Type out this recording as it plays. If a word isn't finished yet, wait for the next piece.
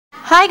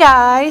Hi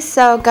guys,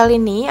 so kali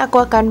ini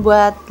aku akan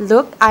buat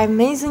look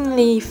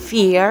Eyemazingly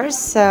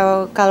fierce.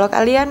 So kalau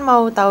kalian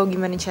mau tahu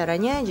gimana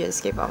caranya,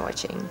 just keep on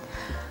watching.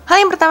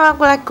 Hal yang pertama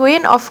aku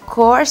lakuin, of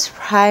course,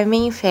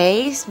 priming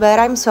face. But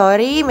I'm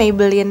sorry,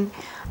 Maybelline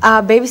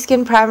Baby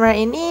Skin Primer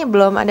ini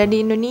belum ada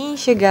di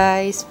Indonesia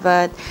guys.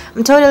 But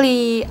I'm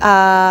totally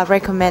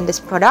recommend this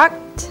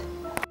product.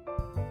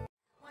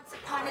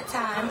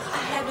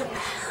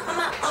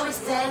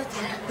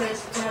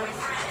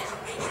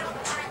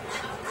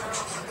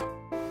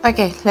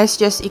 Okay, let's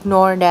just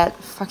ignore that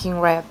fucking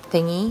wrap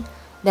thingy.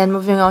 Then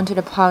moving on to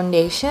the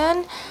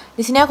foundation.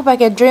 Di sini aku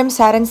pakai Dream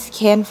Satin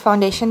Skin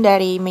Foundation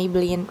dari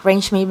Maybelline,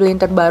 range Maybelline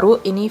terbaru.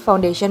 Ini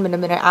foundation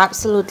bener-bener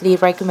absolutely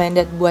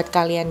recommended buat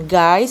kalian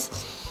guys.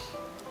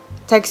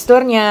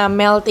 Teksturnya,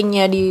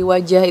 meltingnya di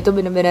wajah itu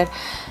bener-bener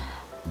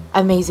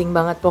amazing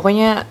banget.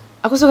 Pokoknya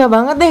aku suka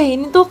banget deh.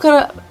 Ini tuh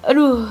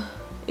aduh,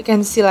 you can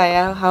see lah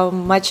ya how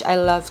much I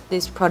love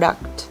this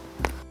product.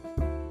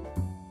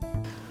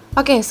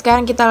 Oke,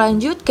 sekarang kita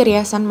lanjut ke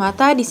riasan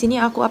mata. Di sini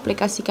aku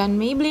aplikasikan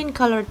Maybelline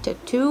Color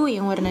Tattoo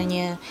yang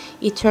warnanya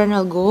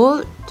Eternal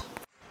Gold.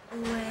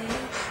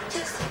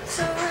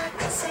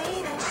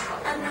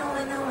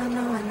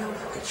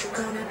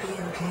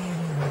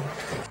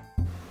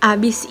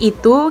 Abis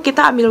itu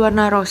kita ambil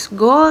warna rose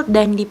gold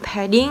dan di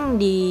padding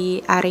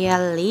di area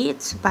lid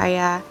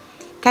supaya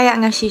kayak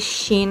ngasih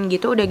sheen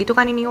gitu. Udah gitu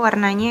kan ini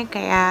warnanya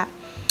kayak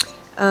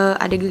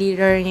ada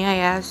glitternya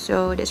ya,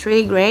 so that's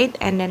really great.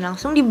 And then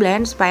langsung di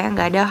blend supaya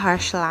nggak ada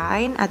harsh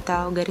line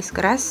atau garis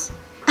keras.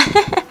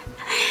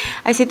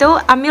 Habis itu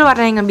ambil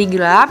warna yang lebih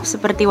gelap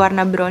seperti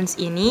warna bronze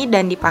ini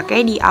dan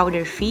dipakai di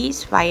outer V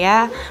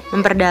supaya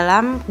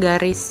memperdalam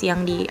garis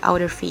yang di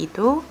outer V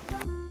itu.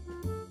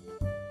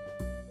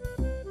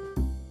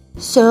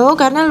 So,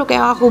 karena look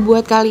yang aku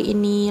buat kali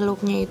ini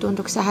looknya itu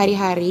untuk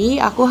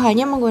sehari-hari, aku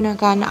hanya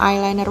menggunakan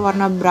eyeliner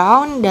warna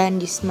brown dan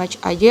di smudge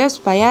aja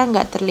supaya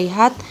nggak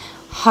terlihat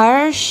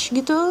harsh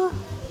gitu.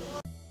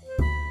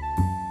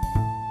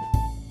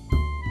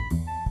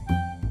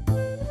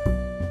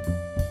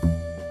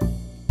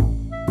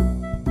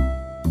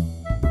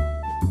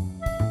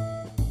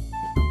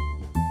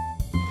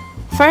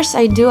 First,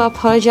 I do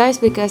apologize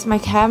because my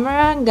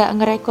camera nggak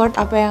ngerecord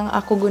apa yang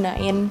aku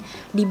gunain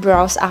di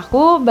brows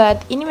aku.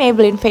 But ini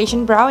Maybelline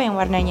Fashion Brow yang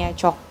warnanya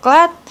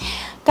coklat.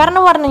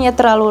 Karena warnanya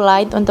terlalu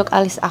light untuk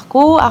alis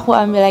aku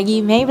ambil lagi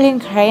Maybelline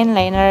Crayon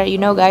Liner.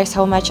 You know guys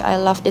how much I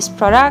love this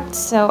product.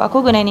 So,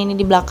 aku gunain ini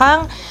di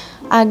belakang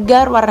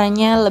agar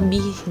warnanya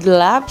lebih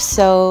gelap.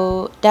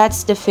 So,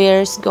 that's the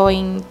fierce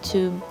going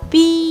to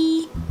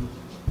be.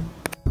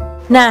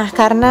 Nah,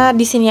 karena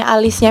di sini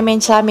alisnya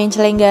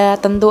mencela-mencela nggak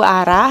tentu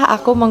arah,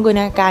 aku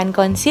menggunakan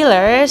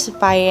concealer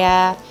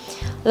supaya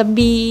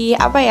lebih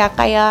apa ya,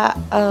 kayak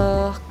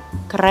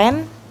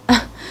keren.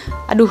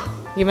 Aduh,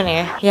 gimana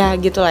ya? Ya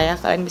gitulah ya,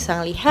 kalian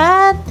bisa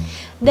ngelihat.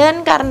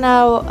 Dan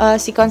karena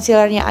si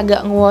concealernya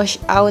agak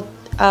nge-wash out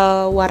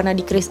warna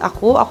di crease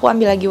aku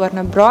ambil lagi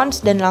warna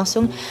bronze dan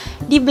langsung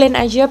di blend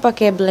aja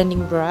pakai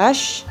blending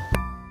brush.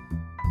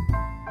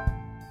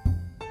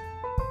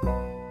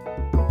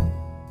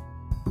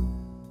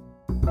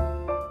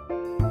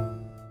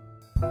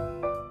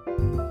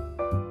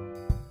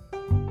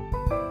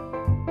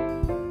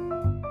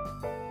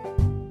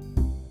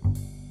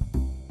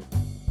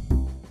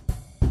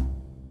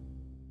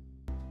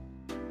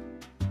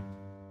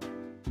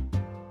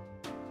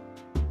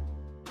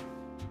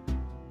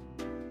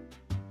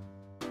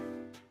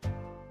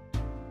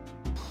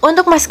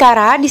 Untuk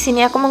mascara, di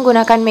sini aku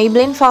menggunakan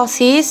Maybelline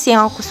Falsies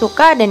yang aku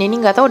suka dan ini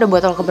nggak tahu udah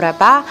botol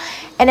keberapa.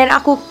 And then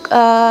aku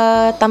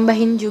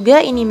tambahin juga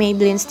ini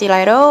Maybelline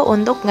Stiletto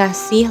untuk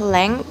ngasih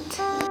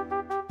length.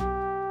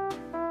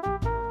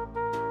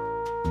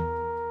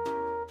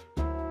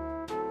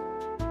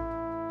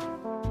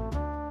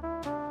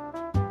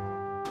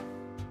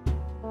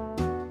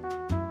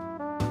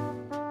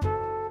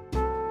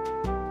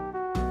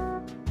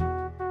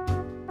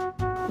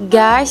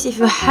 Guys, if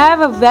you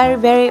have a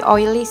very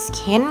oily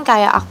skin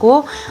kayak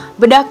aku,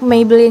 bedak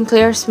Maybelline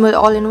Clear Smooth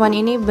All-in-One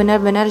ini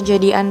benar-benar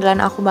jadi andalan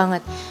aku banget.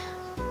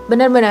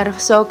 Benar-benar.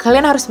 So,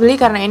 kalian harus beli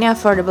karena ini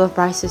affordable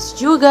prices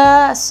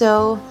juga.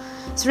 So,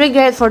 it's really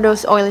great for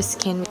those oily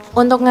skin.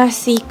 Untuk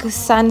ngasih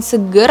kesan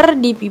seger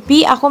di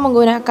pipi, aku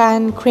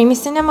menggunakan Creamy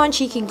Cinnamon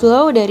Cheeky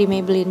Glow dari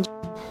Maybelline.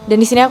 Dan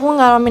di sini aku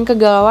ngalamin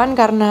kegalauan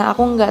karena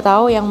aku nggak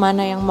tahu yang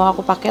mana yang mau aku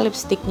pakai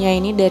lipstiknya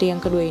ini dari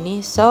yang kedua ini.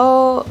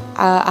 So,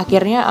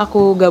 akhirnya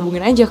aku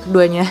gabungin aja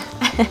keduanya.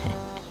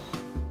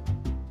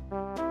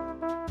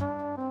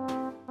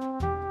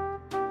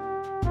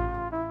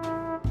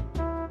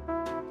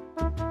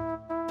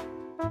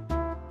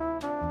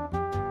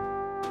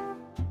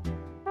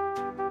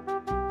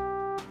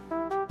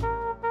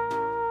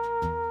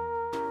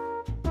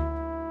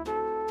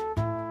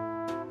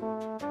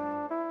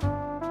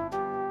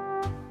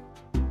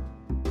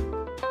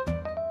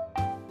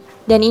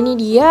 Dan ini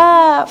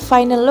dia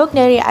final look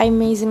dari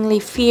Eyemazingly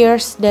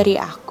Fierce dari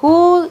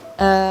aku.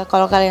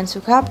 Kalau kalian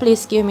suka,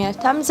 please give me a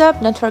thumbs up.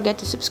 Don't forget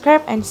to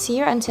subscribe and see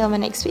you until my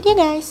next video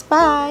guys.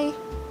 Bye!